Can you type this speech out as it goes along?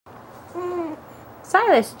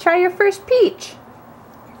Silas, try your first peach.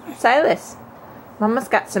 Silas, Mama's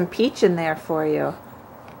got some peach in there for you.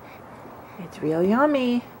 It's real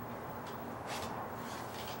yummy.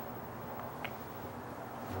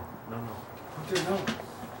 No. Okay, no.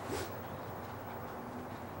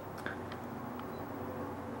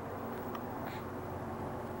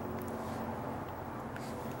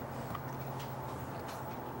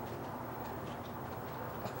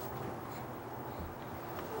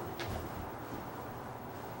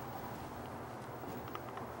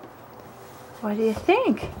 What do you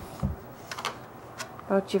think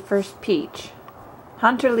about your first peach?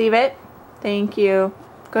 Hunter, leave it. Thank you.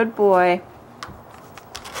 Good boy.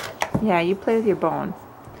 Yeah, you play with your bone.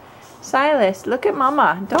 Silas, look at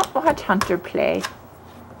Mama. Don't watch Hunter play.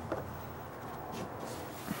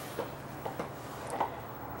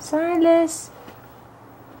 Silas.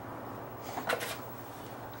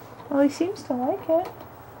 Well, he seems to like it.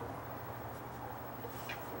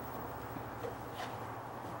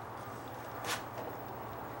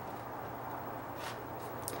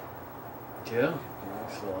 Yeah,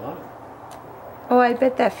 thanks a lot. Oh, I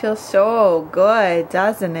bet that feels so good,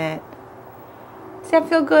 doesn't it? Does that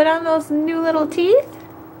feel good on those new little teeth?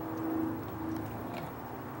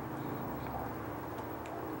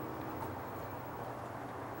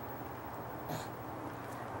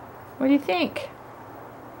 What do you think?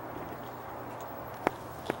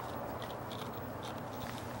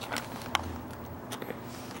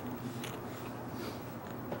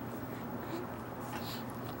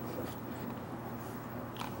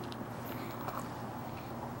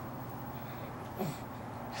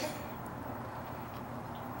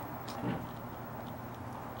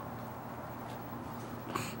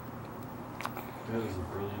 That is a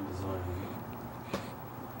brilliant design.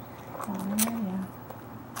 Oh, yeah.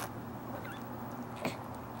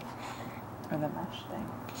 Or the mesh thing.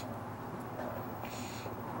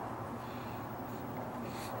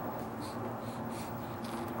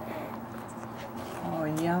 Oh,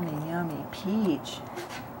 yummy, yummy peach.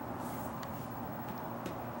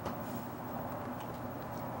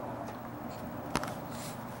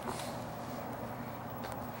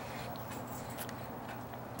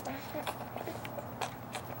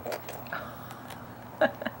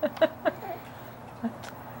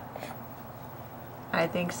 I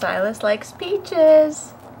think Silas likes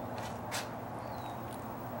peaches.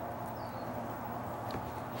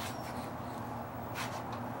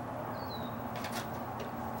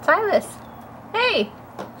 Silas, hey!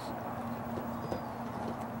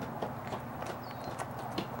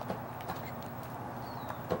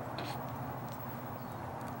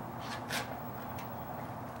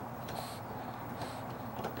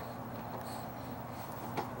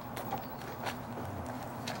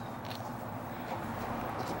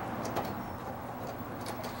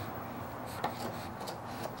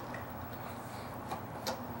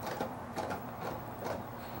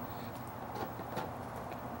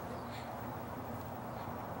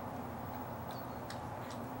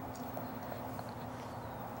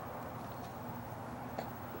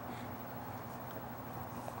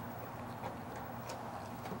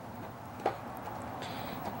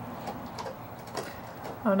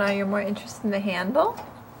 Oh, now you're more interested in the handle?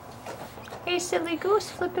 Hey, silly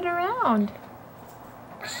goose, flip it around.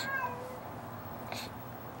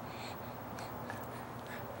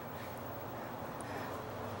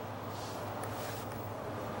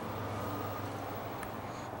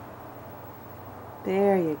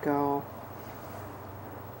 There you go.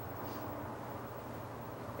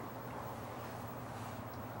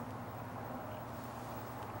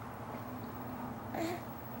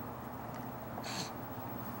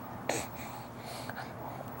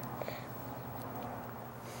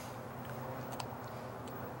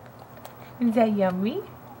 Is that yummy?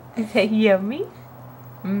 Is that yummy?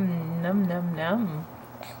 Num num num.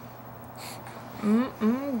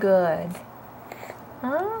 Good.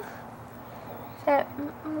 Huh? Is that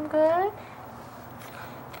good?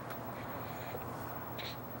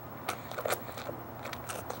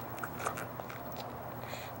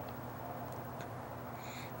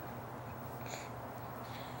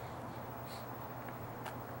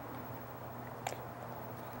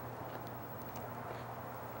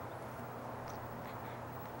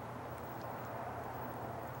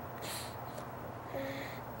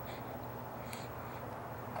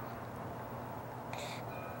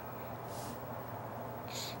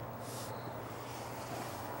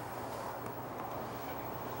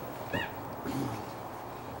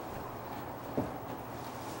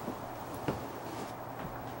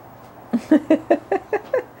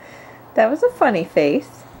 That was a funny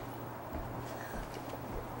face.